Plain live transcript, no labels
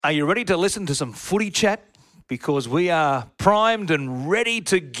Are you ready to listen to some footy chat? Because we are primed and ready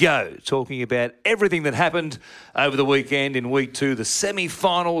to go, talking about everything that happened over the weekend in week 2, the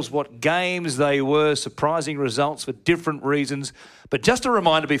semi-finals, what games they were, surprising results for different reasons. But just a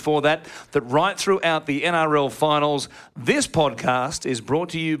reminder before that right throughout the NRL finals, this podcast is brought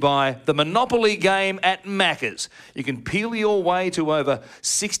to you by the Monopoly game at Macca's. You can peel your way to over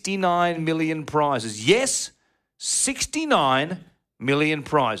 69 million prizes. Yes, 69 million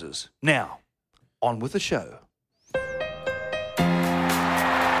prizes. Now, on with the show.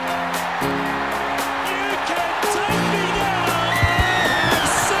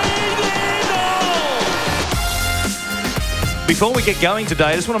 Before we get going today,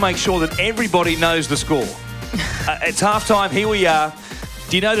 I just want to make sure that everybody knows the score. It's halftime. Here we are.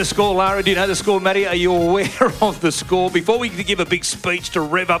 Do you know the score, Lara? Do you know the score, Maddie? Are you aware of the score? Before we give a big speech to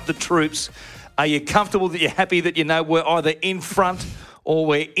rev up the troops, are you comfortable that you're happy that you know we're either in front or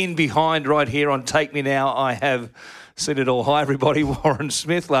we're in behind right here on Take Me Now? I have seen it all. Hi, everybody. Warren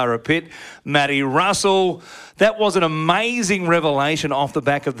Smith, Lara Pitt, Matty Russell. That was an amazing revelation off the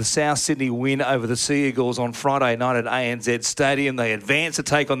back of the South Sydney win over the Sea Eagles on Friday night at ANZ Stadium. They advance to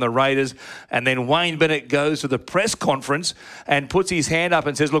take on the Raiders, and then Wayne Bennett goes to the press conference and puts his hand up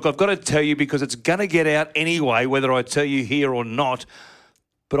and says, look, I've got to tell you because it's going to get out anyway, whether I tell you here or not.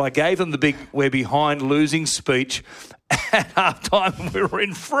 But I gave them the big we're behind losing speech. At halftime, we were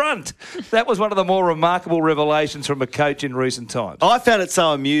in front. That was one of the more remarkable revelations from a coach in recent times. I found it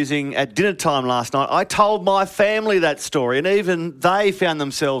so amusing at dinner time last night. I told my family that story, and even they found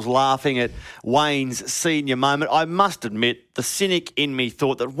themselves laughing at Wayne's senior moment. I must admit, the cynic in me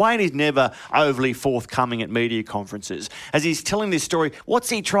thought that Wayne is never overly forthcoming at media conferences. As he's telling this story, what's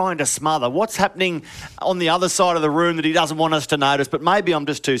he trying to smother? What's happening on the other side of the room that he doesn't want us to notice? But maybe I'm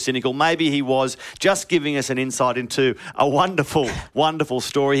just too cynical. Maybe he was just giving us an insight into a wonderful, wonderful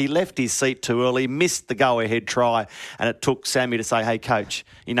story. He left his seat too early, missed the go-ahead try, and it took Sammy to say, hey, coach,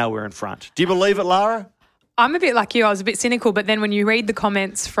 you know we're in front. Do you believe it, Lara? I'm a bit like you. I was a bit cynical, but then when you read the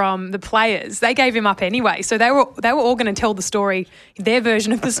comments from the players, they gave him up anyway. So they were all going to tell the story, their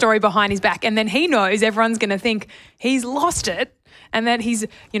version of the story behind his back. And then he knows everyone's going to think he's lost it and that he's,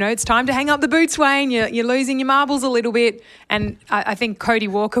 it's time to hang up the boots, Wayne. You're losing your marbles a little bit. And I think Cody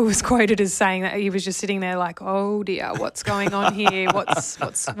Walker was quoted as saying that he was just sitting there like, oh dear, what's going on here?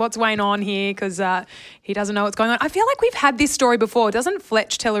 What's Wayne on here? Because he doesn't know what's going on. I feel like we've had this story before. Doesn't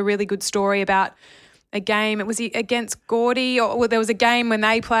Fletch tell a really good story about a game? It was against Gordy, or there was a game when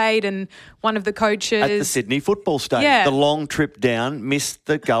they played and one of the coaches... At the Sydney Football Stadium. Yeah. The long trip down, missed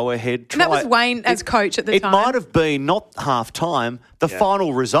the go-ahead try. And that was Wayne as coach at the time. It might have been, not half-time, the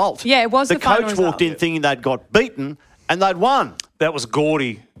final result. Yeah, it was the final result. The coach walked in thinking they'd got beaten and they'd won. That was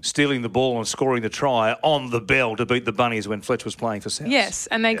Gordy stealing the ball and scoring the try on the bell to beat the Bunnies when Fletch was playing for South. Yes,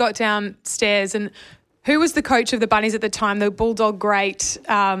 and they got downstairs and... Who was the coach of the Bunnies at the time? The Bulldog great.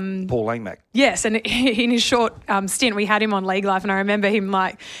 Paul Langmack. Yes, and in his short stint, we had him on League Life, and I remember him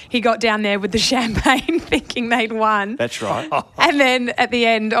he got down there with the champagne thinking they'd won. That's right. And then at the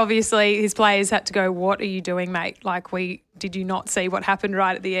end, obviously, his players had to go, what are you doing, mate? Did you not see what happened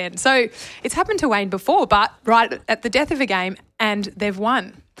right at the end? So it's happened to Wayne before, but right at the death of a game, and they've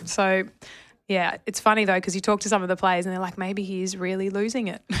won. So... Yeah, it's funny though because you talk to some of the players and they're like, maybe he is really losing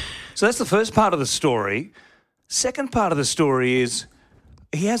it. So that's the first part of the story. Second part of the story is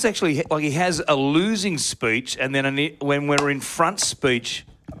he has a losing speech and then when we're in front speech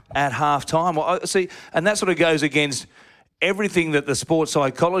at halftime. Well, see, and that sort of goes against everything that the sports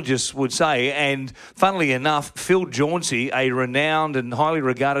psychologists would say. And funnily enough, Phil Jauncey, a renowned and highly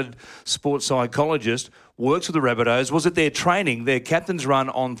regarded sports psychologist, works with the Rabbitohs, was at their training, their captain's run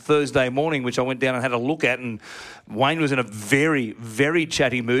on Thursday morning, which I went down and had a look at, and Wayne was in a very, very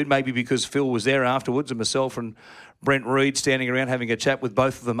chatty mood, maybe because Phil was there afterwards and myself and Brent Reed standing around having a chat with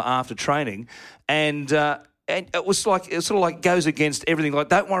both of them after training. And it was goes against everything. Like,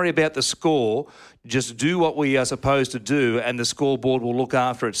 don't worry about the score, just do what we are supposed to do and the scoreboard will look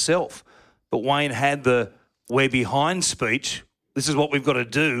after itself. But Wayne had the we're behind speech, this is what we've got to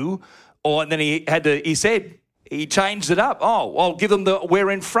do. And then he changed it up. Oh, I'll give them the we're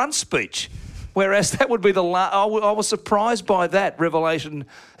in front speech. Whereas that would be I was surprised by that revelation,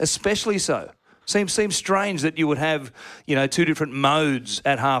 especially so. Seems strange that you would have, two different modes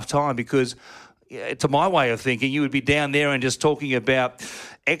at halftime because, to my way of thinking, you would be down there and just talking about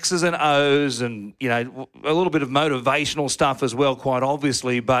X's and O's and, a little bit of motivational stuff as well, quite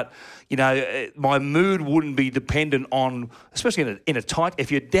obviously. But, my mood wouldn't be dependent on, especially in a tight, if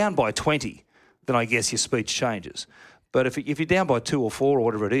you're down by 20, then I guess your speech changes. But if you're down by 2 or 4 or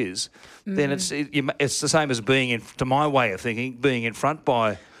whatever it is, then it's the same as to my way of thinking, being in front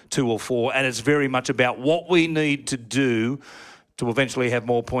by 2 or 4, and it's very much about what we need to do to eventually have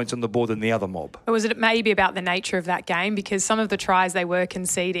more points on the board than the other mob. Or was it maybe about the nature of that game? Because some of the tries they were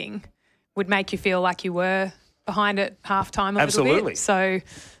conceding would make you feel like you were behind at half-time a little bit. So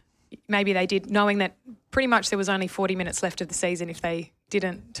maybe they did, knowing that pretty much there was only 40 minutes left of the season if they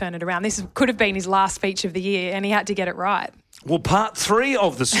didn't turn it around. This could have been his last speech of the year, and he had to get it right. Well, part 3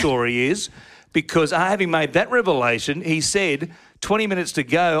 of the story is, because having made that revelation, he said, 20 minutes to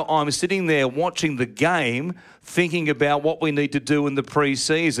go, I'm sitting there watching the game, thinking about what we need to do in the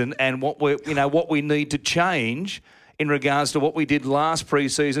pre-season and what we need to change in regards to what we did last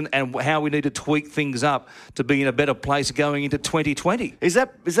pre-season and how we need to tweak things up to be in a better place going into 2020. Is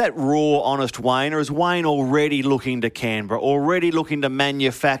that raw, honest Wayne, or is Wayne already looking to Canberra, already looking to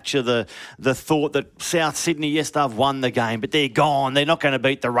manufacture the thought that South Sydney, yes, they've won the game, but they're gone. They're not going to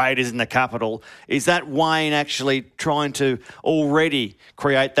beat the Raiders in the capital. Is that Wayne actually trying to already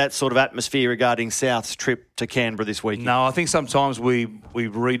create that sort of atmosphere regarding South's trip to Canberra this weekend? No, I think sometimes we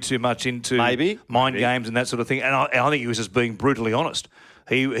read too much into mind games and that sort of thing. And I think he was just being brutally honest.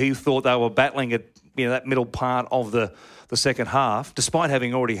 He thought they were battling at that middle part of the second half, despite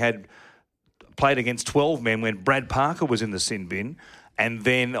having already played against 12 men when Brad Parker was in the sin bin. And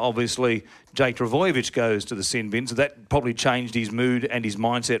then, obviously, Jake Trbojevic goes to the sin bin. So that probably changed his mood and his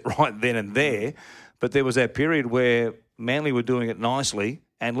mindset right then and there. But there was that period where Manly were doing it nicely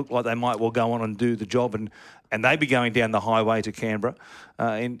and looked like they might well go on and do the job. And they'd be going down the highway to Canberra.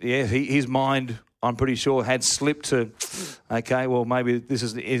 His mind, I'm pretty sure, had slipped to, okay, well, maybe this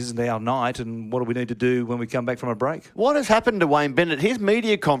isn't our night, and what do we need to do when we come back from a break? What has happened to Wayne Bennett? His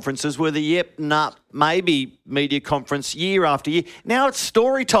media conferences were the yep, nah, maybe media conference year after year. Now it's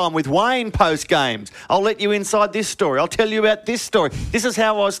story time with Wayne post-games. I'll let you inside this story. I'll tell you about this story. This is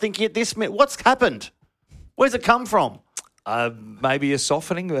how I was thinking at this minute. What's happened? Where's it come from? Maybe a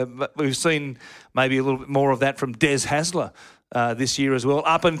softening. We've seen maybe a little bit more of that from Des Hasler this year as well,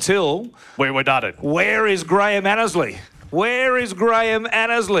 up until... Where we're done it. Where is Graham Annesley? Where is Graham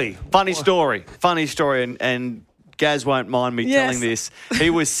Annesley? Funny story, and Gaz won't mind me telling this.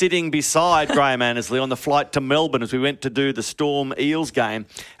 He was sitting beside Graham Annesley on the flight to Melbourne as we went to do the Storm Eels game.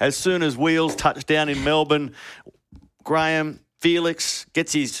 As soon as Wheels touched down in Melbourne, Felix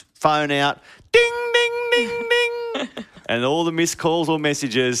gets his phone out. Ding, ding, ding, ding. And all the missed calls or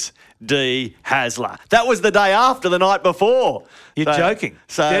messages, D. Hasler. That was the day after, the night before. You're joking.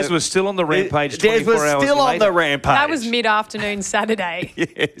 So Des was still on the rampage 24 hours later. Des was still on the rampage. That was mid-afternoon Saturday.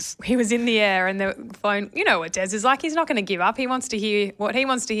 Yes. He was in the air and the phone, you know what Des is like. He's not going to give up. He wants to hear what he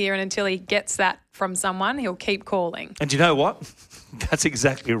wants to hear, and until he gets that from someone, he'll keep calling. And you know what? That's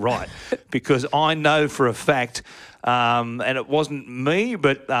exactly right. Because I know for a fact... and it wasn't me,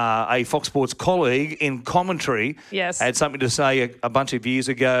 but a Fox Sports colleague in commentary had something to say a bunch of years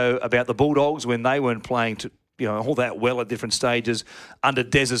ago about the Bulldogs when they weren't playing all that well at different stages under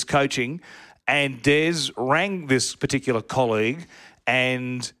Des's coaching. And Des rang this particular colleague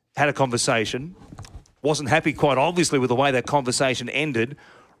and had a conversation. Wasn't happy, quite obviously, with the way that conversation ended.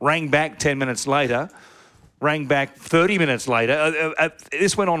 Rang back 10 minutes later. Rang back 30 minutes later.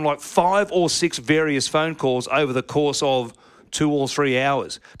 This went on like 5 or 6 various phone calls over the course of 2 or 3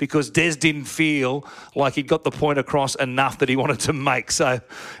 hours because Des didn't feel like he'd got the point across enough that he wanted to make. So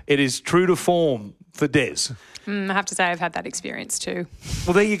it is true to form for Des. I have to say I've had that experience too.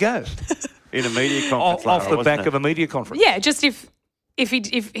 Well, there you go. In a media conference. Off the back of a media conference. Yeah, just if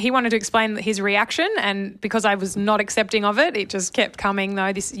he wanted to explain his reaction, and because I was not accepting of it, it just kept coming.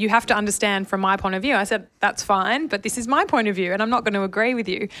 No, this you have to understand from my point of view. I said that's fine, but this is my point of view, and I'm not going to agree with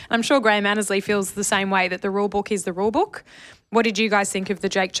you. And I'm sure Graham Annesley feels the same way, that the rule book is the rule book. What did you guys think of the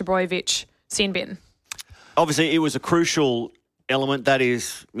Jake Trbojevic sin bin? Obviously, it was a crucial element. That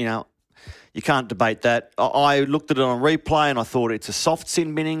is, you can't debate that. I looked at it on replay and I thought it's a soft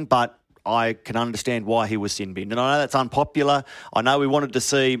sin binning, but I can understand why he was sin binned. And I know that's unpopular. I know we wanted to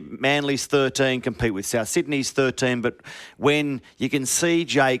see Manly's 13 compete with South Sydney's 13, but when you can see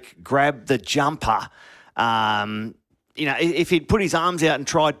Jake grab the jumper, if he'd put his arms out and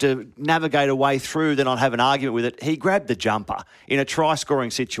tried to navigate a way through, then I'd have an argument with it. He grabbed the jumper in a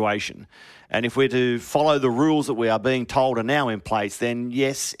try-scoring situation. And if we're to follow the rules that we are being told are now in place, then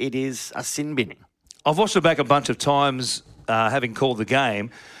yes, it is a sin binning. I've watched it back a bunch of times, having called the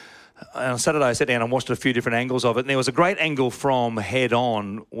game. On Saturday, I sat down and watched a few different angles of it. And there was a great angle from head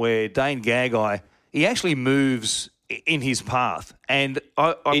on where Dane Gagai, he actually moves in his path. And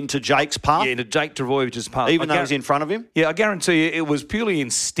into Jake's path? Yeah, into Jake Trbojevich's path. Even though he was in front of him? Yeah, I guarantee you it was purely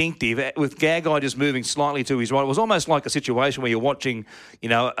instinctive, with Gagai just moving slightly to his right. It was almost like a situation where you're watching,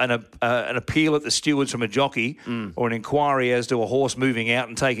 an appeal at the stewards from a jockey or an inquiry as to a horse moving out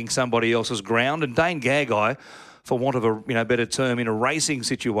and taking somebody else's ground. And Dane Gagai, for want of a better term, in a racing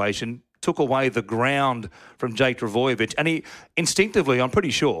situation, took away the ground from Jake Trbojevic. And he instinctively, I'm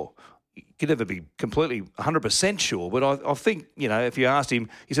pretty sure, you could never be completely 100% sure, but I think, if you asked him,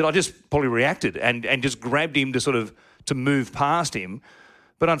 he said, I just probably reacted and just grabbed him to move past him.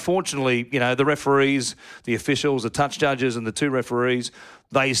 But unfortunately, the referees, the officials, the touch judges and the two referees,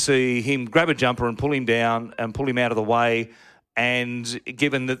 they see him grab a jumper and pull him down and pull him out of the way. And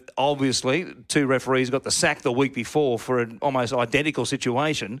given that obviously two referees got the sack the week before for an almost identical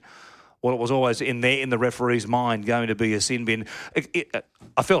situation, well, it was always in the referee's mind going to be a sin bin.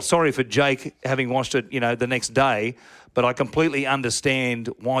 I felt sorry for Jake having watched it, the next day, but I completely understand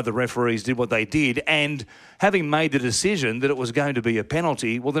why the referees did what they did. And having made the decision that it was going to be a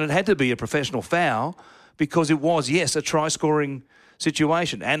penalty, well, then it had to be a professional foul because it was, yes, a try-scoring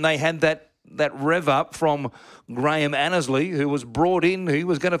situation. And they had that rev up from Graham Annesley, who was brought in, who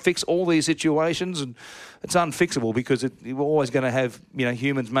was going to fix all these situations, and it's unfixable because you're always going to have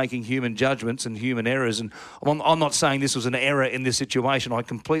humans making human judgments and human errors. And I'm not saying this was an error in this situation. I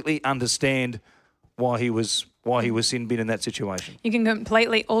completely understand why he was sin bin in that situation. You can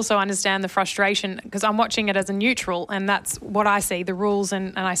completely also understand the frustration because I'm watching it as a neutral and that's what I see, the rules,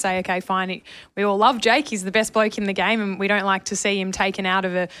 and I say, okay, fine, we all love Jake, he's the best bloke in the game and we don't like to see him taken out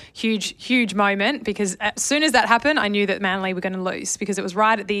of a huge moment because as soon as that happened, I knew that Manly were going to lose because it was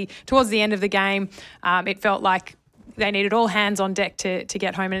right towards the end of the game. It felt like they needed all hands on deck to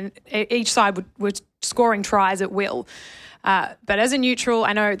get home and each side was scoring tries at will. But as a neutral,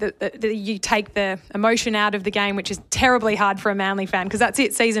 I know that you take the emotion out of the game, which is terribly hard for a Manly fan because that's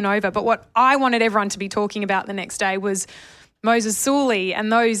it, season over. But what I wanted everyone to be talking about the next day was Moses Suli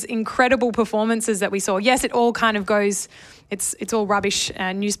and those incredible performances that we saw. Yes, it all kind of goes, it's all rubbish,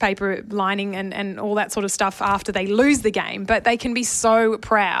 newspaper lining and all that sort of stuff after they lose the game, but they can be so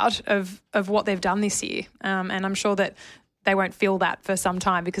proud of what they've done this year. And I'm sure that they won't feel that for some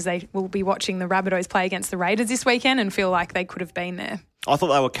time because they will be watching the Rabbitohs play against the Raiders this weekend and feel like they could have been there. I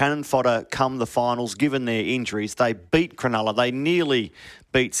thought they were cannon fodder come the finals, given their injuries. They beat Cronulla. They nearly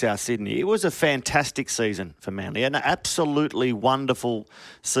beat South Sydney. It was a fantastic season for Manly, an absolutely wonderful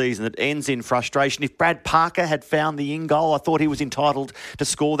season that ends in frustration. If Brad Parker had found the in-goal, I thought he was entitled to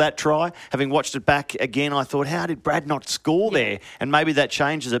score that try. Having watched it back again, I thought, how did Brad not score there? And maybe that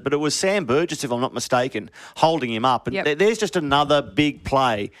changes it. But it was Sam Burgess, if I'm not mistaken, holding him up. And there's just another big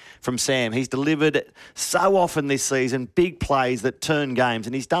play from Sam. He's delivered so often this season, big plays that turn games,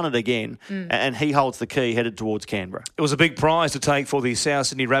 and he's done it again. And he holds the key headed towards Canberra. It was a big prize to take for the South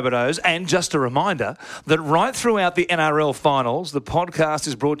Sydney Rabbitohs, and just a reminder that right throughout the NRL finals, the podcast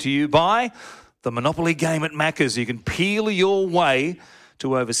is brought to you by the Monopoly game at Macca's. You can peel your way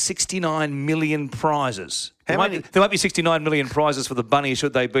to over 69 million prizes. There might be 69 million prizes for the Bunnies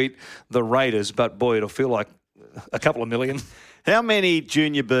should they beat the Raiders, but boy, it'll feel like a couple of million. How many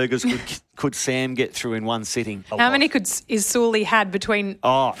junior burgers could Sam get through in one sitting? How many is Sully had between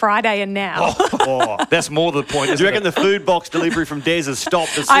Friday and now? That's more the point. Do you reckon the food box delivery from Des has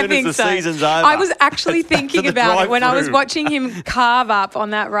stopped as soon as the season's over? I was actually thinking about it when I was watching him carve up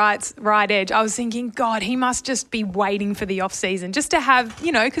on that right edge. I was thinking, God, he must just be waiting for the off season just to have,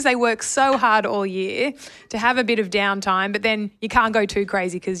 because they work so hard all year, to have a bit of downtime. But then you can't go too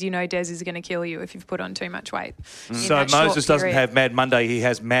crazy because Des is going to kill you if you've put on too much weight. So Moses doesn't have Mad Monday, he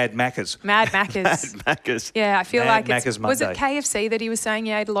has Mad Maccas. Mad Maccas. Mad Maccas. Yeah, I feel Mad like Maccas was it Monday. KFC that he was saying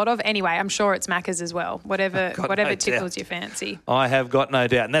he ate a lot of? Anyway, I'm sure it's Maccas as well. Whatever tickles your fancy. I have got no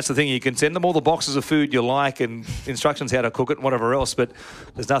doubt. And that's the thing, you can send them all the boxes of food you like and instructions how to cook it and whatever else, but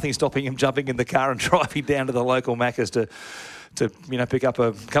there's nothing stopping him jumping in the car and driving down to the local Maccas to pick up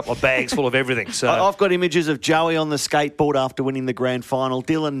a couple of bags full of everything. So I've got images of Joey on the skateboard after winning the grand final,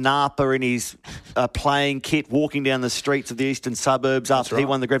 Dylan Napa in his playing kit walking down the streets of the eastern suburbs after he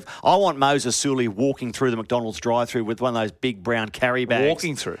won the grand. I want Moses Suli walking through the McDonald's drive-through with one of those big brown carry bags.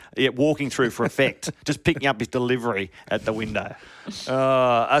 Walking through? Yeah, walking through for effect. Just picking up his delivery at the window. it's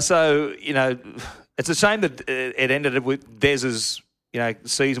a shame that it ended with Des's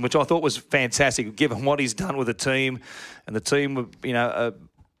season, which I thought was fantastic, given what he's done with the team, and the team,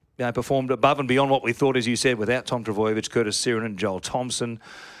 performed above and beyond what we thought, as you said, without Tom Trbojevic, Curtis Siren, and Joel Thompson.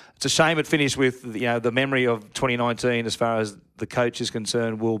 It's a shame it finished with the memory of 2019, as far as the coach is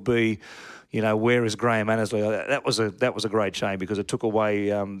concerned, will be where is Graham Annesley? That was a great shame because it took away,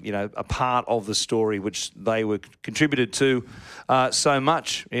 a part of the story which they were contributed to so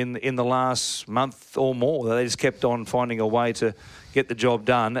much in the last month or more. They just kept on finding a way to get the job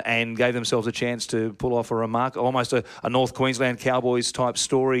done and gave themselves a chance to pull off almost a North Queensland Cowboys type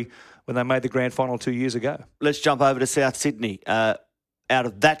story when they made the grand final 2 years ago. Let's jump over to South Sydney. Out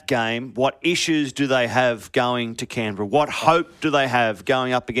of that game, what issues do they have going to Canberra? What hope do they have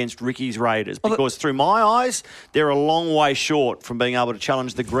going up against Ricky's Raiders? Because through my eyes, they're a long way short from being able to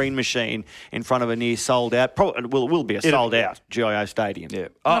challenge the Green Machine in front of a near sold-out, will be a sold-out GIO stadium.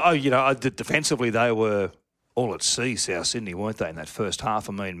 Yeah. Defensively, they were all at sea, South Sydney, weren't they, in that first half?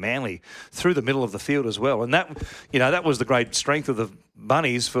 I mean, Manly through the middle of the field as well. And that was the great strength of the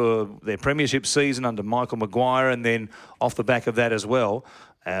Bunnies for their premiership season under Michael Maguire, and then off the back of that as well,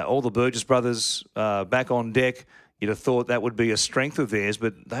 all the Burgess brothers back on deck. You'd have thought that would be a strength of theirs,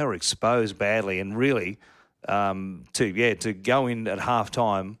 but they were exposed badly. And really, to go in at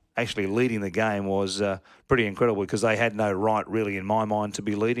half-time actually leading the game was pretty incredible because they had no right, really, in my mind, to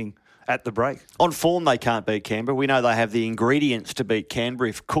be leading at the break. On form, they can't beat Canberra. We know they have the ingredients to beat Canberra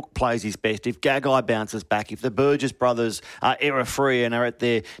if Cook plays his best, if Gagai bounces back, if the Burgess brothers are error-free and are at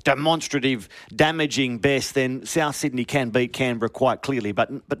their demonstrative, damaging best, then South Sydney can beat Canberra quite clearly,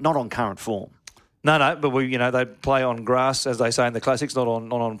 but not on current form. No, but they play on grass, as they say in the classics, not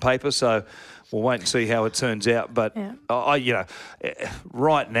on paper. So we'll wait and see how it turns out. But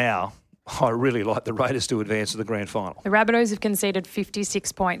right now, I really like the Raiders to advance to the grand final. The Rabbitohs have conceded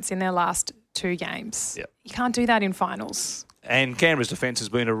 56 points in their last 2 games. Yep. You can't do that in finals. And Canberra's defence has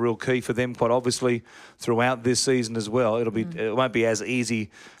been a real key for them, quite obviously, throughout this season as well. It won't be as easy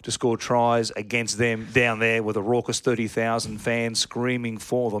to score tries against them down there with a raucous 30,000 fans screaming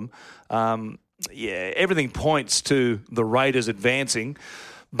for them. Everything points to the Raiders advancing.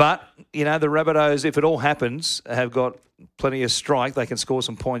 But, the Rabbitohs, if it all happens, have got plenty of strike. They can score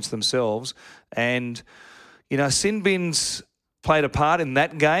some points themselves. And, sin bins played a part in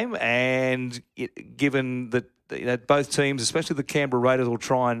that game. And given that both teams, especially the Canberra Raiders, will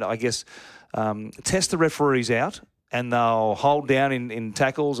try and, test the referees out. And they'll hold down in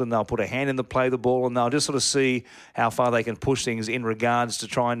tackles and they'll put a hand in the play of the ball and they'll just sort of see how far they can push things in regards to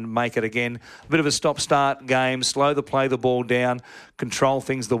try and make it again. A bit of a stop-start game, slow the play of the ball down, control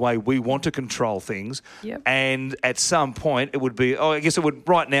things the way we want to control things. Yep. And at some point it would be,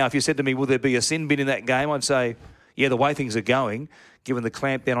 right now, if you said to me, will there be a sin bin in that game? I'd say, yeah, the way things are going, given the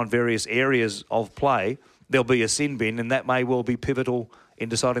clamp down on various areas of play, there'll be a sin bin and that may well be pivotal in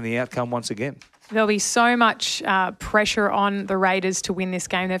deciding the outcome once again. There'll be so much pressure on the Raiders to win this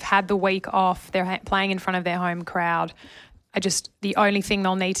game. They've had the week off. They're playing in front of their home crowd. The only thing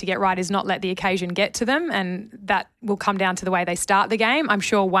they'll need to get right is not let the occasion get to them, and that will come down to the way they start the game. I'm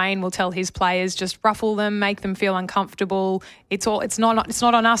sure Wayne will tell his players, just ruffle them, make them feel uncomfortable. It's not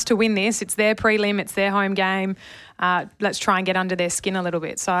on us to win this. It's their prelim. It's their home game. Let's try and get under their skin a little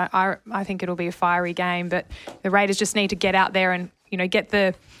bit. So I think it'll be a fiery game, but the Raiders just need to get out there and get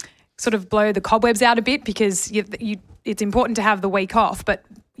the sort of blow the cobwebs out a bit because it's important to have the week off, but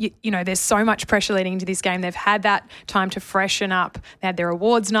there's so much pressure leading into this game. They've had that time to freshen up. They had their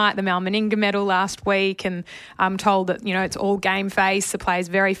awards night, the Mal Meninga medal last week, and I'm told that, it's all game face. The players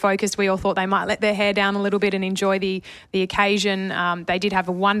very focused. We all thought they might let their hair down a little bit and enjoy the occasion. They did have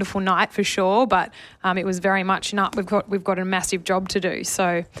a wonderful night for sure, but it was very much we've got a massive job to do.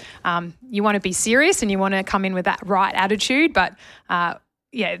 So you want to be serious and you want to come in with that right attitude, but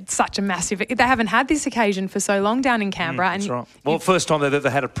it's such a massive... They haven't had this occasion for so long down in Canberra. That's right. Well, first time they've ever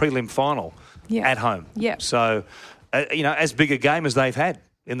had a prelim final at home. Yeah. So, as big a game as they've had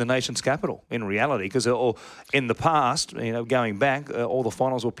in the nation's capital, in reality, because in the past, going back, all the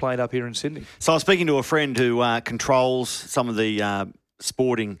finals were played up here in Sydney. So I was speaking to a friend who controls some of the...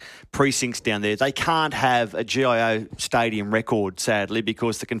 sporting precincts down there. They can't have a GIO stadium record, sadly,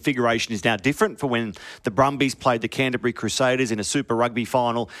 because the configuration is now different for when the Brumbies played the Canterbury Crusaders in a Super Rugby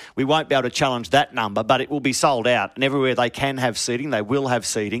final. We won't be able to challenge that number, but it will be sold out. And everywhere they can have seating, they will have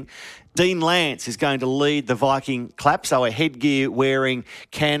seating. Dean Lance is going to lead the Viking clap, so a headgear-wearing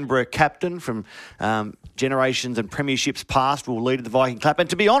Canberra captain from generations and premierships past will lead the Viking clap. And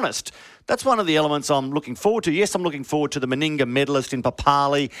to be honest, that's one of the elements I'm looking forward to. Yes, I'm looking forward to the Meninga medalist in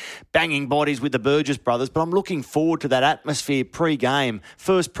Papali banging bodies with the Burgess brothers, but I'm looking forward to that atmosphere pre-game,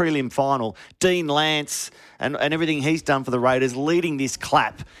 first prelim final. Dean Lance and everything he's done for the Raiders leading this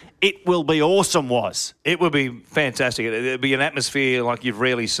clap. It will be awesome, Was. It will be fantastic. It'll be an atmosphere like you've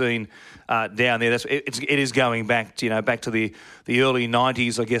rarely seen down there. It is going back to, back to the early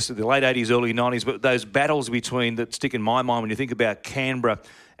 90s, I guess, the late 80s, early 90s. But those battles that stick in my mind when you think about Canberra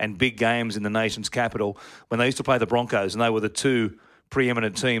and big games in the nation's capital, when they used to play the Broncos, and they were the two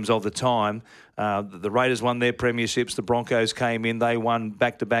preeminent teams of the time. The Raiders won their premierships. The Broncos came in. They won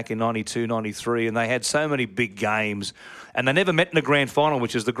back-to-back in 92, 93, and they had so many big games. And they never met in the grand final,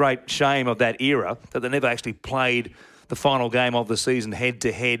 which is the great shame of that era, that they never actually played the final game of the season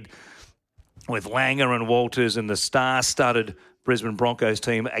head-to-head with Langer and Walters and the star-studded Brisbane Broncos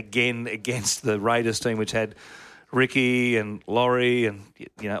team again against the Raiders team, which had Ricky and Laurie and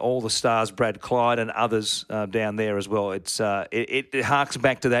all the stars, Brad Clyde and others down there as well. It harks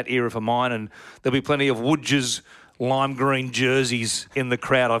back to that era for mine, and there'll be plenty of Woodges lime green jerseys in the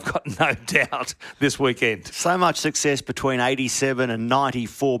crowd, I've got no doubt, this weekend. So much success between 87 and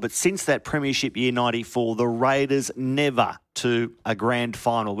 94, but since that premiership year 94, the Raiders never to a grand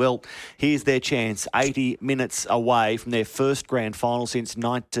final. Well, here's their chance, 80 minutes away from their first grand final since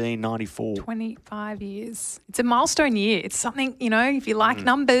 1994. 25 years. It's a milestone year. It's something, if you like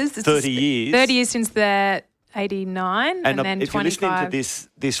numbers. It's 30 years. 30 years since the 89 and then if 25. you're listening to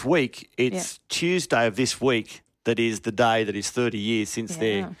this week, it's Tuesday of this week that is the day that is 30 years since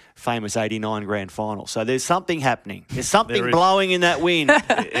their famous 89 grand final. So there's something happening. There's something blowing in that wind.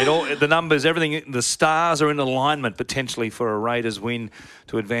 The numbers, everything, the stars are in alignment potentially for a Raiders win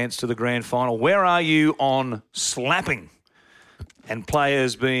to advance to the grand final. Where are you on slapping and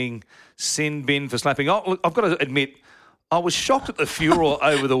players being sin bin for slapping? Oh, I've got to admit, I was shocked at the furor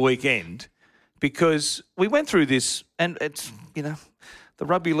over the weekend because we went through this, and it's, the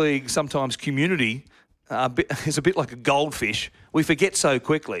rugby league sometimes community is a bit like a goldfish. We forget so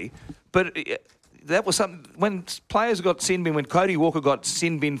quickly. But that was something, when players got sin bin, when Cody Walker got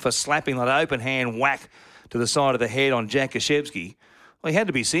sin bin for slapping that open hand whack to the side of the head on Jake Trbojevic, well, he had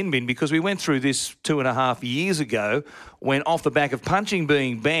to be sin bin because we went through this 2.5 years ago when, off the back of punching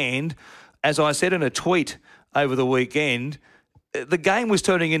being banned, as I said in a tweet over the weekend, the game was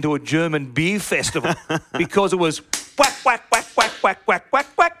turning into a German beer festival because it was whack, whack, whack, whack, whack, whack,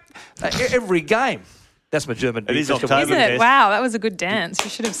 whack, whack, every game. That's my German beer festival. Is it? Wow, that was a good dance. You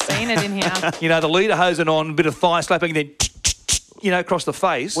should have seen it in here. The leader hosing on, a bit of thigh slapping, then across the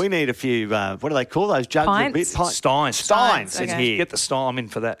face. We need a few, what do they call those jugs? Pints? Steins. Okay. Here. Get the style, I'm in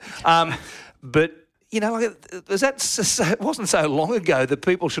for that. But, it wasn't so long ago that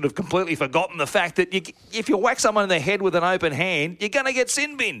people should have completely forgotten the fact that if you whack someone in the head with an open hand, you're going to get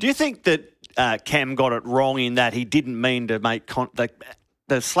sin binned. Do you think that Cam got it wrong in that he didn't mean to make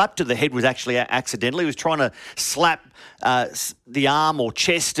the slap to the head was actually accidental? He was trying to slap the arm or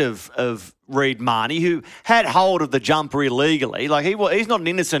chest of Reid Marnie, who had hold of the jumper illegally. Like, he's not an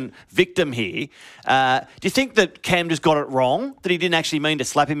innocent victim here. Do you think that Cam just got it wrong, that he didn't actually mean to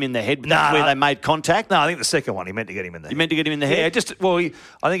slap him in the head, but that's where they made contact? No, I think the second one, he meant to get him in the head. He meant to get him in the head? Yeah,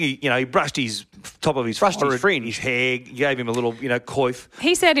 I think he brushed his top of his forehead, fringe. his hair, gave him a little, coif.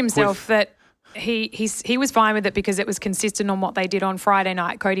 He said himself that he was fine with it because it was consistent on what they did on Friday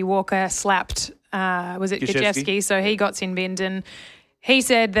night. Cody Walker slapped, was it Gajewski? So he got sin binned, and he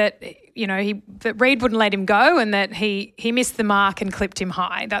said that that Reid wouldn't let him go and that he missed the mark and clipped him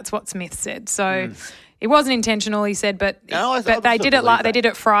high. That's what Smith said. So it wasn't intentional, he said, but they did it they did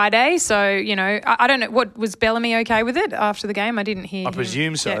it Friday. So I don't know, what was Bellamy okay with it after the game? I didn't hear. I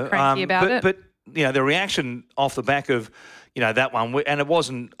presume so. Get cranky about it. But the reaction off the back of that one, and it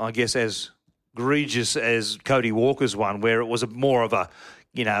wasn't, I guess, as egregious as Cody Walker's one, where it was more of a,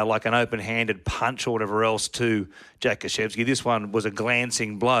 like an open-handed punch or whatever else to Jake Trbojevic. This one was a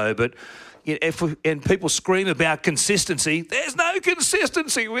glancing blow, but and people scream about consistency. There's no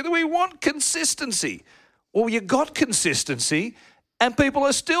consistency. We want consistency. Well, you got consistency, and people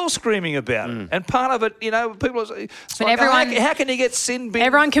are still screaming about it. And part of it, people are like, how can you get sin bin?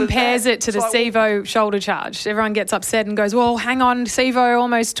 Everyone compares it to the Sevo shoulder charge. Everyone gets upset and goes, well, hang on, Sevo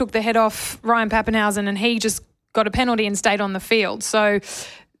almost took the head off Ryan Pappenhausen and he just got a penalty and stayed on the field. So,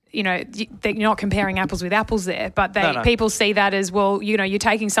 you're not comparing apples with apples there, but people see that as, well, you're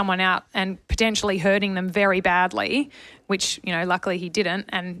taking someone out and potentially hurting them very badly, which, luckily he didn't,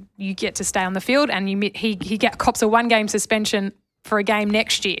 and you get to stay on the field, and he cops a 1-game suspension for a game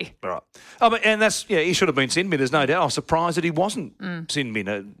next year. Right. And that's, he should have been sin bin, there's no doubt. I was surprised that he wasn't sin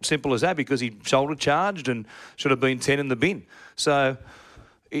bin. Simple as that, because he shoulder charged and should have been 10 in the bin. So,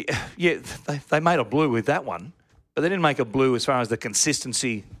 they made a blue with that one, but they didn't make a blue as far as the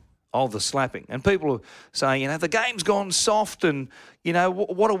consistency of the slapping. And people are saying, the game's gone soft and,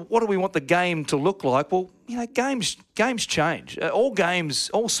 what do we want the game to look like? Well, games change.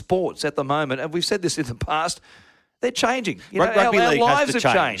 All sports at the moment, and we've said this in the past, They're changing. Rugby Our league lives has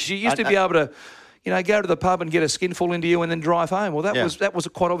have to changed. change. You used to be able to, go to the pub and get a skinful into you and then drive home. Well, that was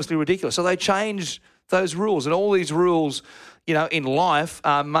quite obviously ridiculous. So they changed those rules, and all these rules, in life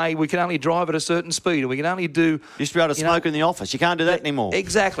we can only drive at a certain speed, and we can only do. You used to be able to smoke in the office. You can't do that anymore.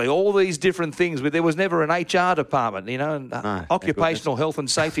 Exactly. All these different things. But there was never an HR department, and occupational health and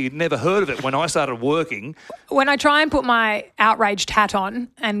safety. You'd never heard of it when I started working. When I try and put my outraged hat on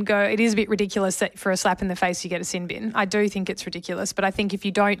and go, it is a bit ridiculous that for a slap in the face you get a sin bin. I do think it's ridiculous, but I think if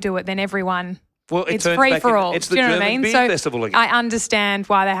you don't do it, then everyone. Well, it's free for all. It's the do you know German what I mean? Beer Festival again. I understand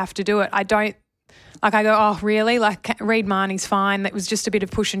why they have to do it. I don't. I go, oh, really? Reid Marnie's fine. That was just a bit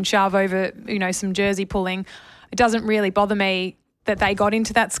of push and shove over, some jersey pulling. It doesn't really bother me that they got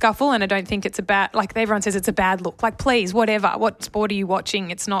into that scuffle, and I don't think it's a bad, everyone says it's a bad look. Please, whatever. What sport are you watching?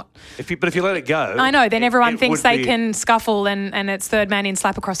 It's not. If you let it go. I know, then everyone thinks they can scuffle and it's third man in,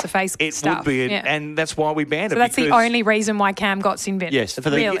 slap across the face stuff. Would be, and that's why we banned it. So that's the only reason why Cam got sin bin. Yes, for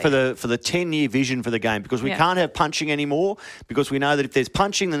the 10-year vision for the game, because we can't have punching anymore, because we know that if there's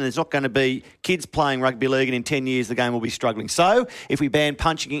punching, then there's not going to be kids playing rugby league, and in 10 years the game will be struggling. So if we ban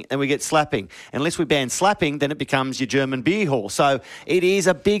punching, then we get slapping. Unless we ban slapping, then it becomes your German beer hall. So it is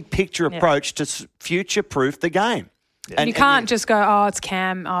a big picture approach to future-proof the game. Yeah. And you can't just go, oh, it's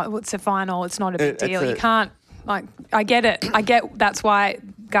Cam, it's a final, it's not a big deal. You can't, I get it. I get that's why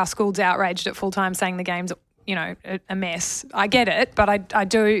Gus Gould's outraged at full-time saying the game's, a mess. I get it, but I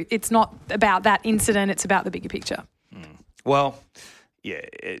do, it's not about that incident, it's about the bigger picture. Well,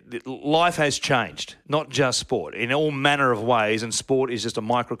 life has changed, not just sport, in all manner of ways, and sport is just a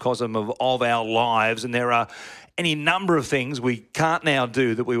microcosm of our lives, and there are any number of things we can't now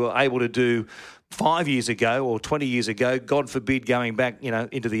do that we were able to do 5 years ago or 20 years ago, God forbid going back,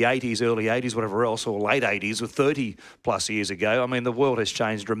 into the 80s, early 80s, whatever else, or late 80s or 30 plus years ago. I mean, the world has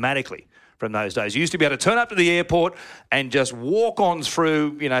changed dramatically from those days. You used to be able to turn up to the airport and just walk on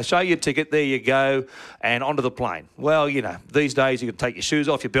through, show your ticket, there you go, and onto the plane. Well, these days you can take your shoes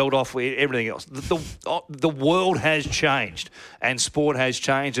off, your belt off, everything else. The world has changed, and sport has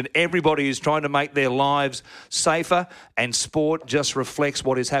changed, and everybody is trying to make their lives safer, and sport just reflects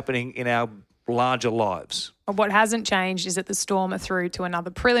what is happening in our larger lives. What hasn't changed is that the Storm are through to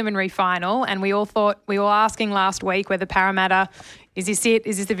another preliminary final, and we were asking last week whether Parramatta, is this it?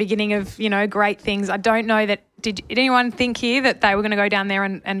 Is this the beginning of, great things? I don't know that. Did anyone think here that they were going to go down there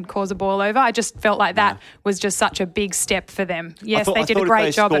and cause a boil over? I just felt like that was just such a big step for them. Yes, they did a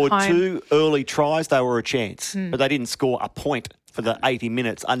great job at home. If they scored 2 early tries, they were a chance, but they didn't score a point for the 80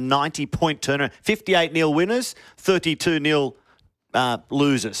 minutes. A 90-point turnaround, 58-0 winners, 32-0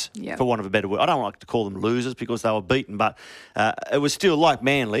 losers, for want of a better word. I don't like to call them losers because they were beaten, but it was still, like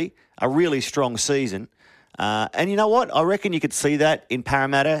Manly, a really strong season. And you know what? I reckon you could see that in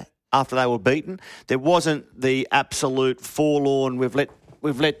Parramatta after they were beaten. There wasn't the absolute forlorn, we've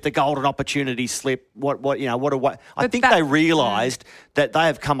let the golden opportunity slip. I think they realised that they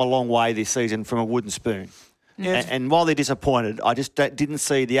have come a long way this season from a wooden spoon. Yeah. And while they're disappointed, I just didn't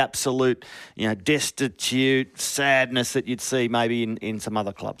see the absolute, destitute sadness that you'd see maybe in some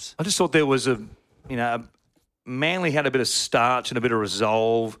other clubs. I just thought there was Manly had a bit of starch and a bit of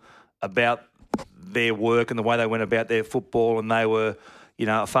resolve about their work and the way they went about their football, and they were,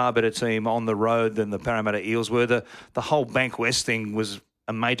 a far better team on the road than the Parramatta Eels were. The whole Bank West thing was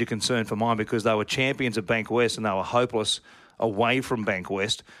a major concern for mine because they were champions of Bank West and they were hopeless away from Bank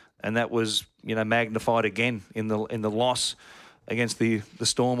West. And that was, magnified again in the loss against the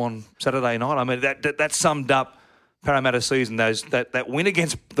Storm on Saturday night. I mean, that summed up Parramatta's season. That win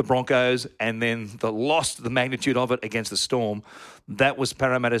against the Broncos and then the loss, the magnitude of it against the Storm. That was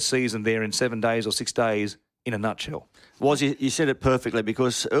Parramatta's season there in 7 days or 6 days in a nutshell. You said it perfectly,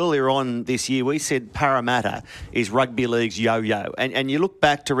 because earlier on this year we said Parramatta is rugby league's yo-yo. And you look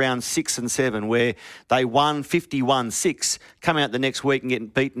back to round 6 and 7 where they won 51-6, come out the next week and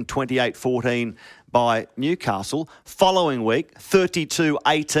get beaten 28-14 by Newcastle. Following week,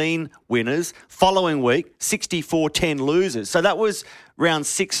 32-18 winners. Following week, 64-10 losers. So that was round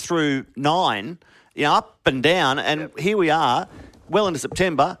 6 through 9, up and down. And here we are, well into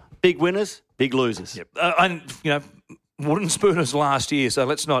September, big winners, big losers. Yep. Wooden spooners last year, so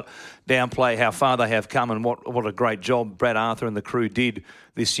let's not downplay how far they have come and what a great job Brad Arthur and the crew did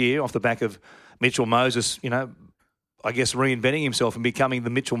this year off the back of Mitchell Moses, I guess reinventing himself and becoming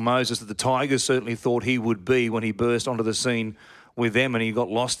the Mitchell Moses that the Tigers certainly thought he would be when he burst onto the scene with them, and he got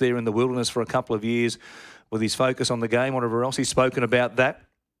lost there in the wilderness for a couple of years with his focus on the game, whatever else. He's spoken about that.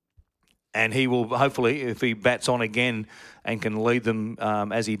 And he will hopefully, if he bats on again and can lead them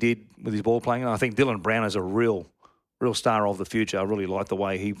as he did with his ball playing. And I think Dylan Brown is a real star of the future. I really like the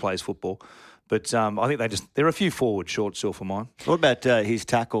way he plays football. But I think they're a few forward short still for mine. What about his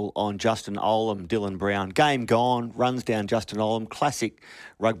tackle on Justin Olam, Dylan Brown? Game gone, runs down Justin Olam, classic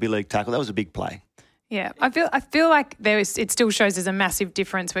rugby league tackle. That was a big play. Yeah, I feel like it still shows there's a massive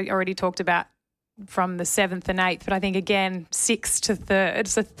difference. We already talked about from the 7th and 8th, but I think again 6th to 3rd.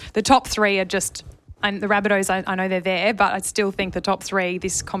 So the top 3 are just, and the Rabbitohs, I know they're there, but I still think the top 3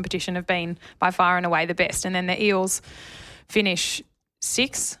 this competition have been by far and away the best. And then the Eels finish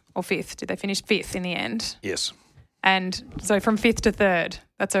 6th or 5th. Did they finish 5th in the end? Yes. And so from 5th to 3rd,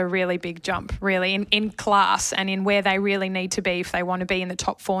 that's a really big jump, really, in class and in where they really need to be if they want to be in the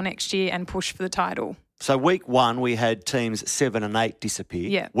top 4 next year and push for the title. So week 1, we had teams 7 and 8 disappear.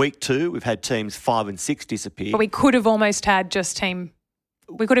 Yeah. Week 2, we've had teams 5 and 6 disappear. But we could have almost had team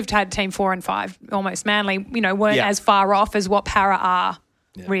 4 and 5 almost. Manly, weren't as far off as what Para are.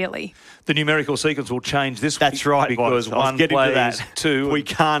 Yeah. Really. The numerical sequence will change this week. That's right, because one plays 2. We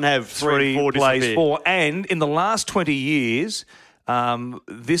can't have 3 4 plays disappear. 4. And in the last 20 years,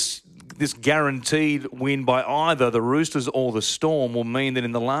 this guaranteed win by either the Roosters or the Storm will mean that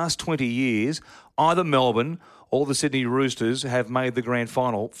in the last 20 years, either Melbourne or the Sydney Roosters have made the grand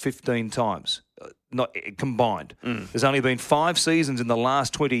final 15 times. Not combined. There's only been 5 seasons in the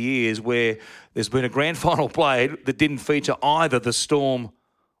last 20 years where there's been a grand final played that didn't feature either the Storm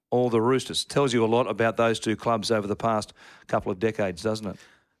or the Roosters. Tells you a lot about those two clubs over the past couple of decades, doesn't it?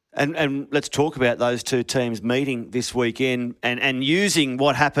 And let's talk about those two teams meeting this weekend and using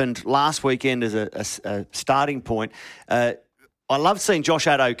what happened last weekend as a starting point. I love seeing Josh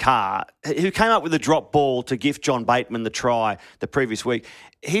Addo-Carr, who came up with a drop ball to gift John Bateman the try the previous week.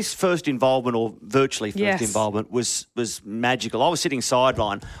 His first involvement, or virtually first involvement, was magical. I was sitting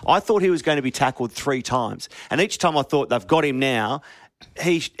sideline. I thought he was going to be tackled 3 times. And each time I thought, they've got him now,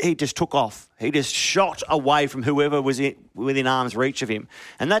 he just took off. He just shot away from whoever was within arm's reach of him.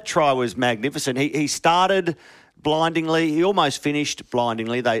 And that try was magnificent. He started blindingly. He almost finished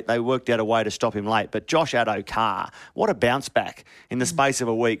blindingly. They worked out a way to stop him late. But Josh Addo-Carr, what a bounce back in the space of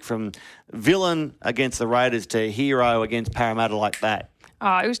a week from villain against the Raiders to hero against Parramatta like that.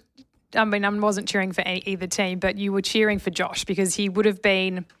 Oh, it was. I mean, I wasn't cheering for either team, but you were cheering for Josh because he would have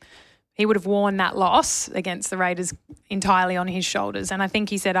worn that loss against the Raiders entirely on his shoulders. And I think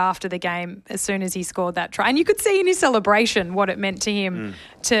he said after the game, as soon as he scored that try, and you could see in his celebration what it meant to him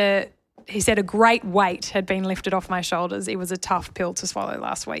he said a great weight had been lifted off my shoulders. It was a tough pill to swallow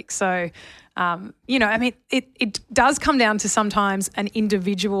last week. So, I mean, it does come down to sometimes an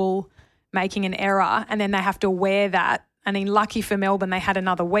individual making an error and then they have to wear that. I mean, lucky for Melbourne, they had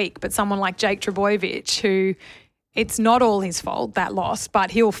another week. But someone like Jake Trbojevic, who it's not all his fault, that loss,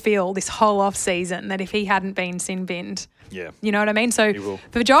 but he'll feel this whole off-season that if he hadn't been sin-binned, you know what I mean? So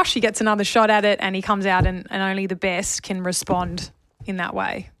for Josh, he gets another shot at it and he comes out and only the best can respond in that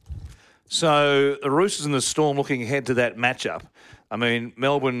way. So the Roosters and the Storm looking ahead to that matchup. I mean,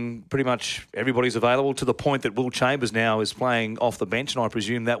 Melbourne, pretty much everybody's available to the point that Will Chambers now is playing off the bench, and I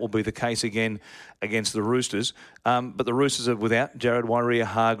presume that will be the case again against the Roosters. But the Roosters are without Jared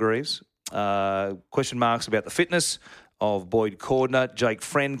Waerea-Hargreaves. Question marks about the fitness of Boyd Cordner. Jake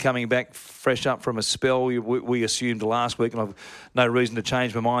Friend coming back fresh up from a spell. We assumed last week, and I've no reason to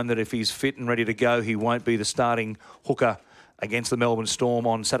change my mind, that if he's fit and ready to go, he won't be the starting hooker against the Melbourne Storm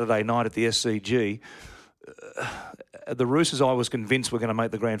on Saturday night at the SCG. The Roosters, I was convinced, were going to make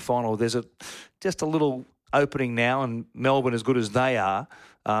the grand final. There's just a little opening now, and Melbourne, as good as they are,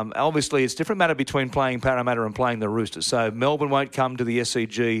 obviously it's a different matter between playing Parramatta and playing the Roosters. So Melbourne won't come to the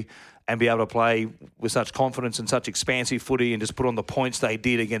SCG and be able to play with such confidence and such expansive footy and just put on the points they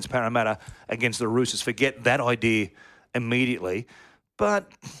did against Parramatta against the Roosters. Forget that idea immediately.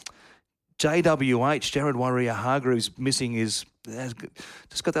 But JWH, Jared Waerea-Hargreaves, missing has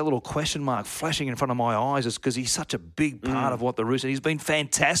just got that little question mark flashing in front of my eyes, is because he's such a big part of what the Roosters. He's been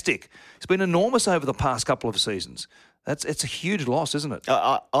fantastic. He's been enormous over the past couple of seasons. It's a huge loss, isn't it?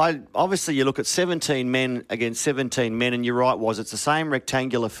 Obviously, you look at 17 men against 17 men, and you're right, it's the same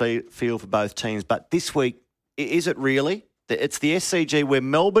rectangular field for both teams. But this week, is it really? It's the SCG where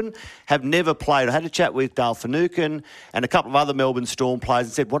Melbourne have never played. I had a chat with Dale Finucane and a couple of other Melbourne Storm players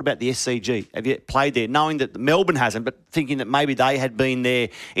and said, what about the SCG? Have you played there? Knowing that Melbourne hasn't, but thinking that maybe they had been there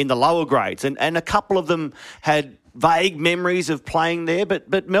in the lower grades. And a couple of them had vague memories of playing there,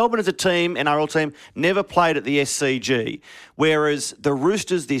 but Melbourne as a team, NRL team, never played at the SCG, whereas the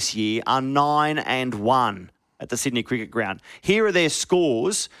Roosters this year are 9-1 at the Sydney Cricket Ground. Here are their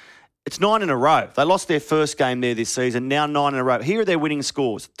scores. It's 9 in a row. They lost their first game there this season, now 9 in a row. Here are their winning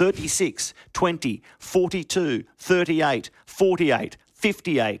scores: 36, 20, 42, 38, 48,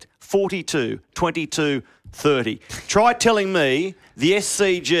 58, 42, 22, 30. Try telling me the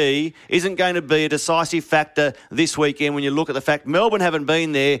SCG isn't going to be a decisive factor this weekend when you look at the fact Melbourne haven't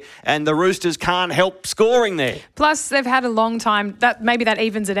been there and the Roosters can't help scoring there. Plus, they've had a long time. Maybe that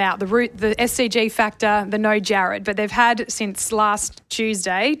evens it out. The SCG factor, the no Jared, but they've had since last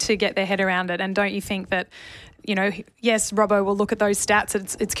Tuesday to get their head around it. And don't you think that, yes, Robbo will look at those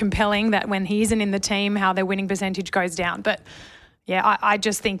stats. It's compelling that when he isn't in the team, how their winning percentage goes down. But, yeah, I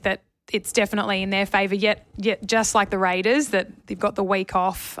just think that it's definitely in their favour, yet just like the Raiders, that they've got the week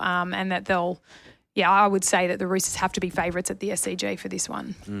off and that I would say that the Roosters have to be favourites at the SCG for this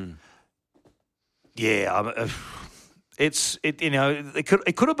one. Mm. Yeah,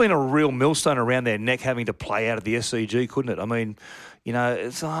 it could have been a real millstone around their neck having to play out of the SCG, couldn't it? I mean,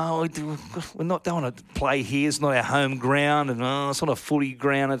 it's we're not going to play here. It's not our home ground, and it's not a footy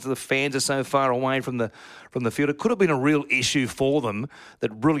ground. The fans are so far away from the field. It could have been a real issue for them that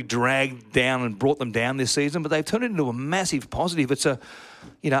really dragged down and brought them down this season. But they've turned it into a massive positive. It's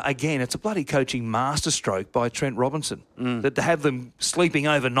it's a bloody coaching masterstroke by Trent Robinson that to have them sleeping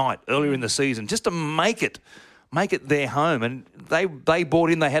overnight earlier in the season just to make it their home. And they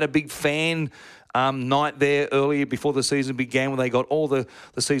bought in. They had a big fan night there earlier before the season began when they got all the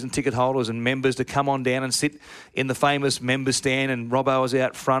season ticket holders and members to come on down and sit in the famous member stand, and Robbo was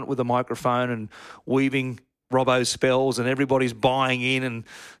out front with a microphone and weaving Robbo's spells, and everybody's buying in, and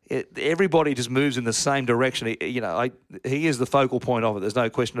everybody just moves in the same direction. He is the focal point of it. There's no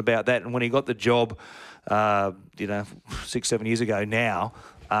question about that. And when he got the job, 6-7 years ago now,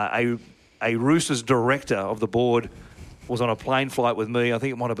 a Roosters director of the board was on a plane flight with me. I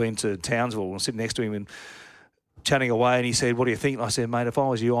think it might have been to Townsville. I was sitting next to him and chatting away, and he said, "What do you think?" And I said, "Mate, if I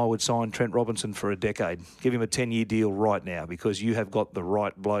was you, I would sign Trent Robinson for a decade. Give him a 10-year deal right now because you have got the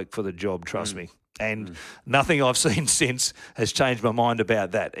right bloke for the job, trust me." And nothing I've seen since has changed my mind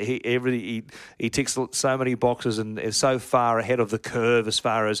about that. He ticks so many boxes and is so far ahead of the curve as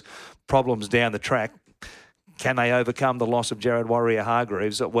far as problems down the track. Can they overcome the loss of Jared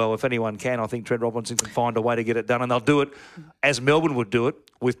Warrior-Hargreaves? Well, if anyone can, I think Trent Robinson can find a way to get it done, and they'll do it as Melbourne would do it,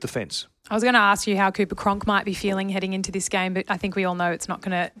 with defence. I was going to ask you how Cooper Cronk might be feeling heading into this game, but I think we all know it's not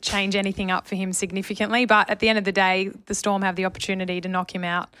going to change anything up for him significantly. But at the end of the day, the Storm have the opportunity to knock him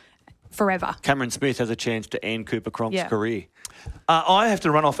out forever. Cameron Smith has a chance to end Cooper Cronk's career. I have to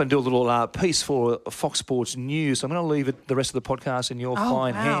run off and do a little piece for Fox Sports News. So I'm going to leave the rest of the podcast in your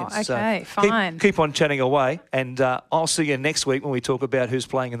fine hands. Okay, fine. Keep on chatting away, and I'll see you next week when we talk about who's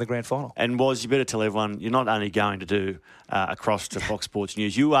playing in the grand final. And you better tell everyone you're not only going to do across to Fox Sports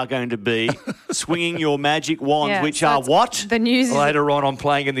News, you are going to be swinging your magic wands, which are what? The news. Later on, I'm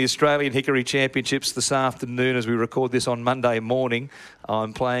playing in the Australian Hickory Championships this afternoon as we record this on Monday morning.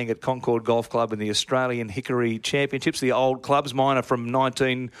 I'm playing at Concord Golf Club in the Australian Hickory Championships. The old clubs, mine are from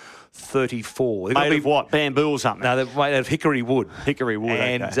 1934. Made of what? Bamboo or something? No, they're made of hickory wood. Hickory wood,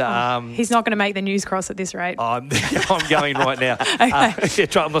 and okay. He's not going to make the news cross at this rate. I'm going right now. Okay.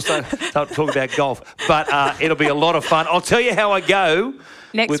 I'm not talking about golf. But it'll be a lot of fun. I'll tell you how I go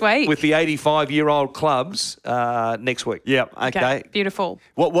next week with the 85-year-old clubs next week. Yeah, okay. Beautiful.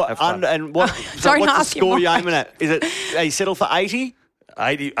 What's the score you're aiming at? Are you settled for 80?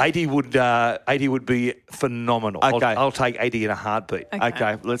 80 would be phenomenal. Okay. I'll take 80 in a heartbeat.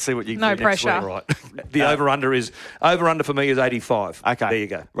 Okay, let's see what you can no do pressure. next week. Right. The over-under for me is 85. Okay. There you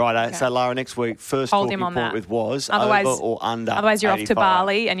go. Right, okay. So Lara, next week, first Hold talking him on point that. with was otherwise, over or under Otherwise you're 85. off to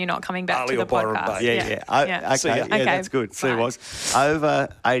Bali and you're not coming back Bali to or the Byron podcast. Bay. Yeah. Okay, that's good. See, Right. was over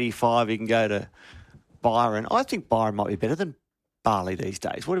 85, you can go to Byron. I think Byron might be better than Bali these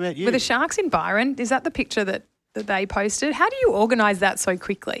days. What about you? With the Sharks in Byron, is that the picture that they posted? How do you organise that so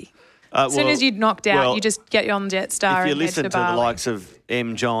quickly? As soon as you'd knocked out, you just get on Jetstar and head to Bali. If you listen to the likes of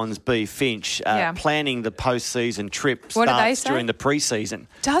M. Johns, B. Finch, planning the post-season trip starts during the pre-season.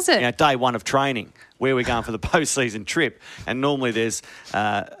 Does it? Day one of training, where we're going for the post-season trip. And normally there's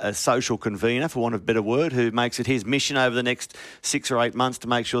a social convener, for want of a better word, who makes it his mission over the next 6 or 8 months to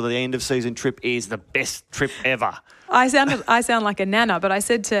make sure that the end-of-season trip is the best trip ever. I sound like a nana, but I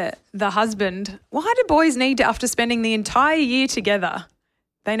said to the husband, why do boys need to, after spending the entire year together,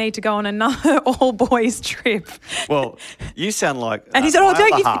 they need to go on another all-boys trip? Well, you sound like... And he said,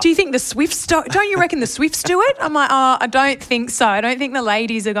 do you think the Swifts... don't you reckon the Swifts do it? I'm like, I don't think so. I don't think the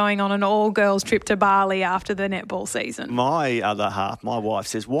ladies are going on an all-girls trip to Bali after the netball season. My other half, my wife,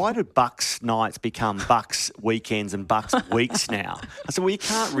 says, why do Bucks nights become Bucks weekends and Bucks weeks now? I said, well, you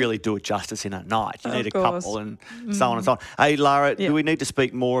can't really do it justice in a night. You need a couple and so on and so on. Hey, Lara, do we need to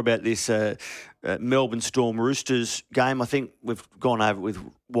speak more about this... Melbourne Storm Roosters game? I think we've gone over it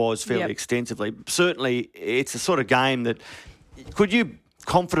with fairly extensively. Certainly, it's a sort of game that could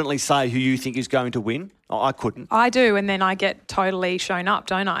confidently say who you think is going to win? I couldn't. I do, and then I get totally shown up,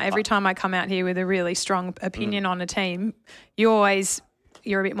 don't I? Every time I come out here with a really strong opinion on a team, you're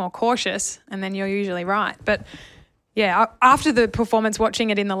a bit more cautious, and then you're usually right. But yeah, after the performance,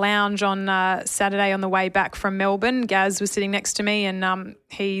 watching it in the lounge on Saturday on the way back from Melbourne, Gaz was sitting next to me, and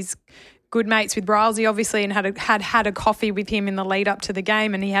he's good mates with Brylesy, obviously, and had a coffee with him in the lead up to the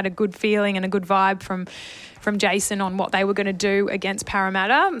game, and he had a good feeling and a good vibe from Jason on what they were going to do against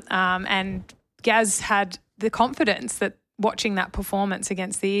Parramatta. And Gaz had the confidence that watching that performance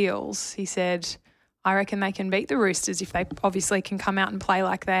against the Eels, he said, I reckon they can beat the Roosters if they obviously can come out and play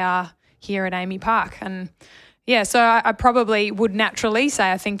like they are here at Amy Park. And yeah, so I probably would naturally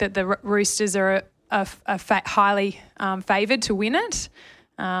say I think that the Roosters are highly favoured to win it.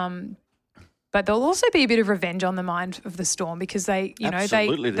 But there'll also be a bit of revenge on the mind of the Storm because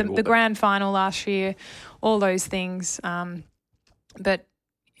the grand final last year, all those things. But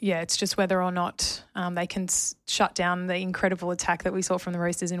yeah, it's just whether or not they can shut down the incredible attack that we saw from the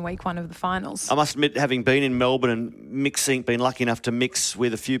Roosters in week 1 of the finals. I must admit, having been in Melbourne and been lucky enough to mix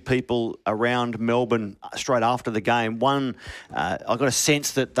with a few people around Melbourne straight after the game, I got a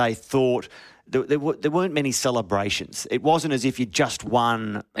sense that they thought there weren't many celebrations. It wasn't as if you just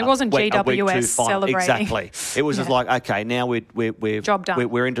won. It wasn't GWS celebrating. Exactly. It was just like, okay, now we're job done.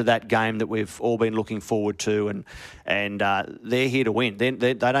 We're into that game that we've all been looking forward to, and they're here to win.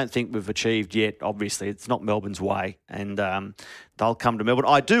 They don't think we've achieved yet. Obviously, it's not Melbourne's way, and they'll come to Melbourne.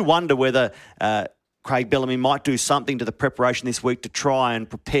 I do wonder whether Craig Bellamy might do something to the preparation this week to try and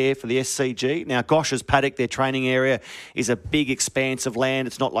prepare for the SCG. Now, Gosh's paddock, their training area, is a big expanse of land.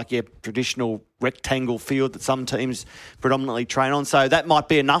 It's not like your traditional rectangle field that some teams predominantly train on. So that might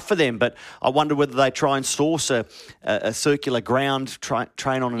be enough for them. But I wonder whether they try and source a circular ground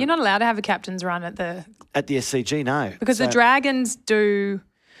train on. You're not allowed to have a captain's run at the SCG, no. Because the Dragons do,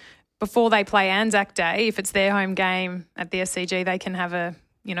 before they play Anzac Day, if it's their home game at the SCG, they can have a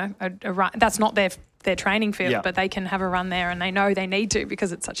run. That's not their training field, but they can have a run there, and they know they need to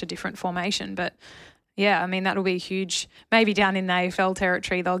because it's such a different formation. But yeah, I mean, that'll be huge. Maybe down in the AFL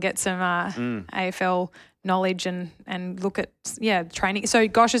territory, they'll get some AFL knowledge and look at training. So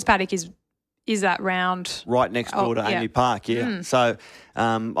Gosh's paddock is that round right next door to Amy Park? Yeah. So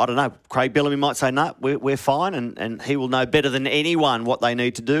I don't know. Craig Bellamy might say, no, we're fine, and he will know better than anyone what they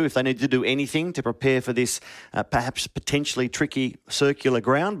need to do if they need to do anything to prepare for this perhaps potentially tricky circular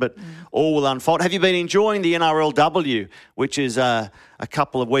ground. But all will unfold. Have you been enjoying the NRLW, which is a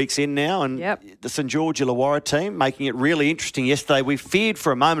couple of weeks in now, and the St George Illawarra team making it really interesting yesterday? We feared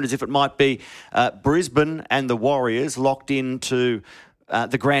for a moment as if it might be Brisbane and the Warriors locked into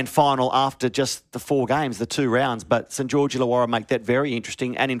the grand final after just the 4 games, the 2 rounds. But St George Illawarra make that very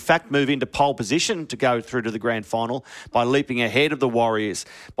interesting and, in fact, move into pole position to go through to the grand final by leaping ahead of the Warriors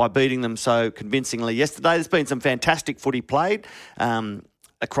by beating them so convincingly yesterday. There's been some fantastic footy played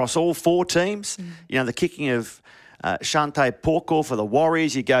across all 4 teams. You know, the kicking of Shante Porkor for the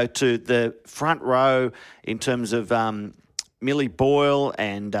Warriors. You go to the front row in terms of Millie Boyle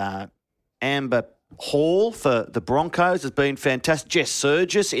and Amber Hall for the Broncos has been fantastic. Jess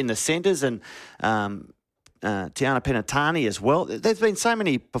Surgis in the centres and Tiana Penatani as well. There's been so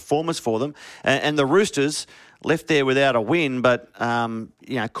many performers for them. And the Roosters left there without a win, but, Corbin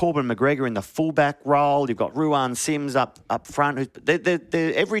McGregor in the fullback role. You've got Ruan Sims up front.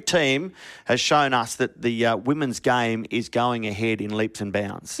 Every team has shown us that the women's game is going ahead in leaps and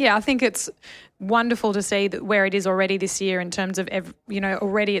bounds. Yeah, I think it's wonderful to see that where it is already this year in terms of,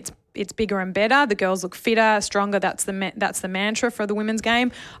 already it's bigger and better. The girls look fitter, stronger. That's the mantra for the women's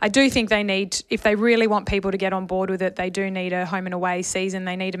game. I do think they need, if they really want people to get on board with it, they do need a home and away season.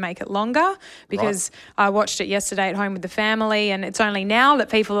 They need to make it longer because I watched it yesterday at home with the family, and it's only now that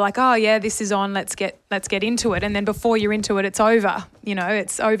people are like, oh yeah, this is on. Let's get into it. And then before you're into it, it's over.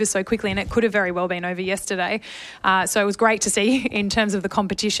 It's over so quickly, and it could have very well been over yesterday. So it was great to see in terms of the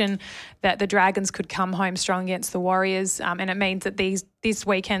competition that the Dragons could come home strong against the Warriors, and it means that this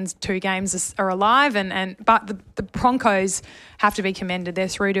weekend's 2 games are alive, but the Broncos have to be commended. They're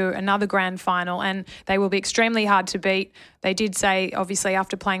through to another grand final, and they will be extremely hard to beat. They did say, obviously,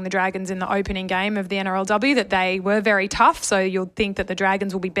 after playing the Dragons in the opening game of the NRLW, that they were very tough, so you'll think that the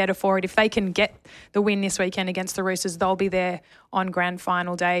Dragons will be better for it. If they can get the win this weekend against the Roosters, they'll be there on grand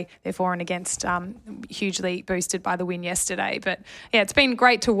final day, therefore, and against hugely boosted by the win yesterday. But yeah, it's been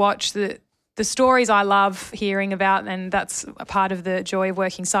great to watch the stories I love hearing about, and that's a part of the joy of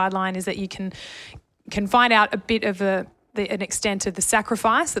working sideline, is that you can find out a bit of an extent of the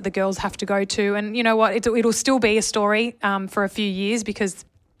sacrifice that the girls have to go to. And you know what, it'll still be a story for a few years because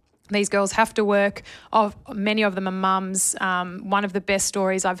These girls have to work. Many of them are mums. One of the best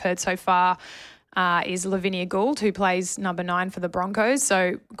stories I've heard so far is Lavinia Gould, who plays number 9 for the Broncos.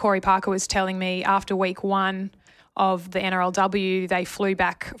 So Corey Parker was telling me after week 1 of the NRLW, they flew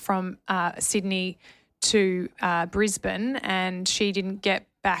back from Sydney to Brisbane, and she didn't get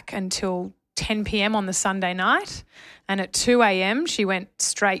back until 10 p.m. on the Sunday night. And at 2 a.m. she went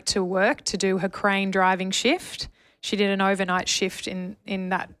straight to work to do her crane driving shift. She did an overnight shift in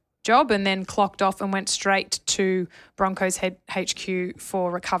that job and then clocked off and went straight to Broncos HQ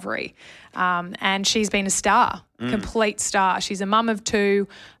for recovery. And she's been a star, complete star. She's a mum of 2.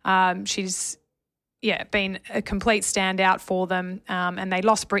 She's been a complete standout for them. And they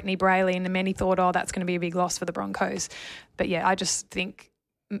lost Brittany Brayley, and many thought, that's going to be a big loss for the Broncos. But I just think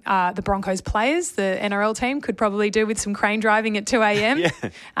the Broncos players, the NRL team, could probably do with some crane driving at 2 a.m.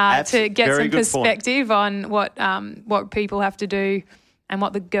 To get some perspective on what people have to do and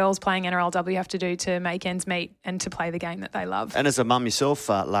what the girls playing NRLW have to do to make ends meet and to play the game that they love. And as a mum yourself,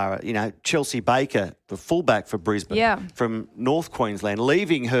 Lara, Chelsea Baker, the fullback for Brisbane, from North Queensland,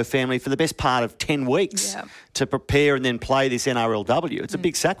 leaving her family for the best part of 10 weeks to prepare and then play this NRLW. It's a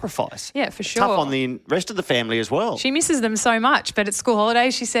big sacrifice. Yeah, for sure. Tough on the rest of the family as well. She misses them so much, but it's school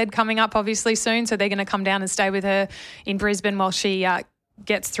holidays, she said, coming up obviously soon, so they're going to come down and stay with her in Brisbane while she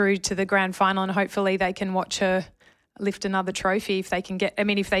gets through to the grand final, and hopefully they can watch her lift another trophy if they can get. I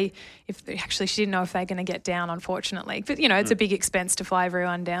mean, if actually she didn't know if they're going to get down, unfortunately. But it's a big expense to fly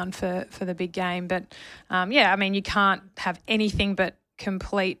everyone down for the big game. But you can't have anything but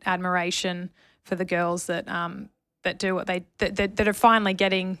complete admiration for the girls that do what that are finally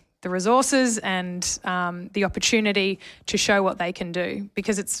getting the resources and the opportunity to show what they can do.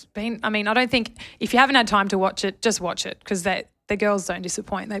 Because it's been. I mean, I don't think if you haven't had time to watch it, just watch it, because the girls don't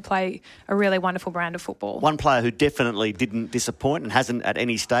disappoint. They play a really wonderful brand of football. One player who definitely didn't disappoint and hasn't at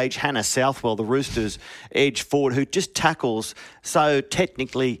any stage, Hannah Southwell, the Roosters edge forward, who just tackles so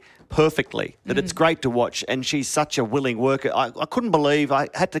technically perfectly that it's great to watch, and she's such a willing worker. I couldn't believe, I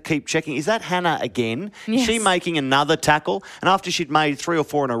had to keep checking, is that Hannah again? Yes. Is she making another tackle? And after she'd made 3 or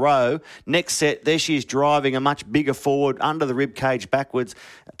 4 in a row, next set, there she is driving a much bigger forward, under the rib cage, backwards.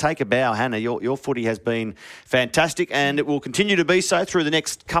 Take a bow, Hannah. Your footy has been fantastic, and it will continue to be so through the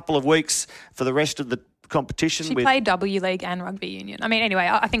next couple of weeks for the rest of the competition. She played W League and Rugby Union. I mean, anyway,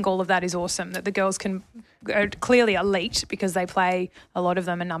 I think all of that is awesome, that the girls are clearly elite because they play, a lot of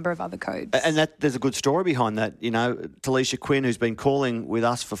them, a number of other codes. And there's a good story behind that. Talisha Quinn, who's been calling with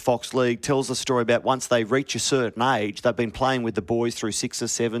us for Fox League, tells a story about once they reach a certain age, they've been playing with the boys through 6s,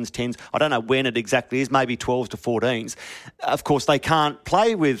 7s, 10s. I don't know when it exactly is, maybe 12s to 14s. Of course, they can't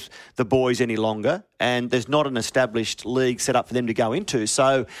play with the boys any longer, and there's not an established league set up for them to go into.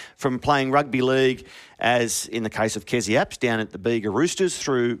 So from playing rugby league, as in the case of Kezzy Apps down at the Bega Roosters,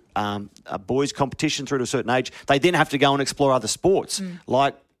 through a boys' competition through to a certain age, they then have to go and explore other sports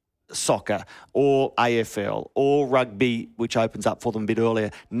like soccer or AFL or rugby, which opens up for them a bit earlier.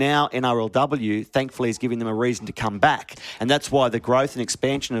 Now NRLW, thankfully, is giving them a reason to come back. And that's why the growth and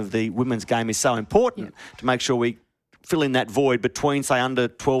expansion of the women's game is so important, to make sure we fill in that void between, say, under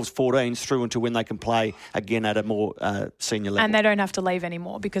 12s, 14s through until when they can play again at a more senior level. And they don't have to leave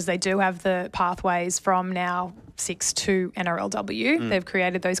anymore because they do have the pathways from now 6 to NRLW. They've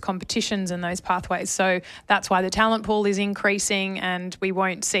created those competitions and those pathways. So that's why the talent pool is increasing, and we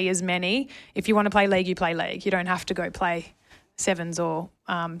won't see as many. If you want to play league, you play league. You don't have to go play sevens or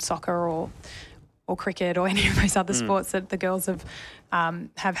soccer or cricket or any of those other sports that the girls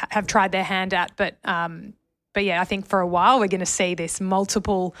have tried their hand at. But yeah, I think for a while we're going to see this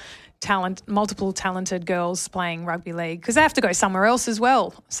multiple talented girls playing rugby league, because they have to go somewhere else as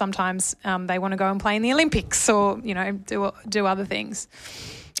well. Sometimes they want to go and play in the Olympics or do other things.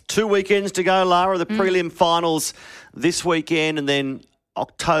 2 weekends to go, Lara. The prelim finals this weekend, and then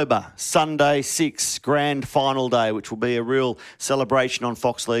October, Sunday 6, grand final day, which will be a real celebration on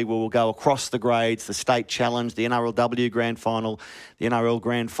Fox League, where we'll go across the grades, the state challenge, the NRLW grand final, the NRL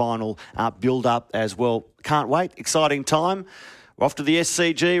grand final build up as well. Can't wait. Exciting time. We're off to the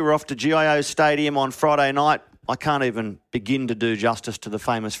SCG. We're off to GIO Stadium on Friday night. I can't even begin to do justice to the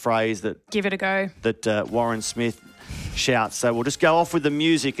famous phrase that... Give it a go. That Warren Smith shouts. So we'll just go off with the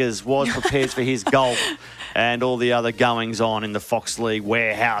music as Woz prepares for his golf and all the other goings-on in the Fox League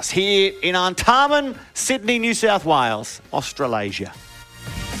warehouse here in Artarmon, Sydney, New South Wales, Australasia.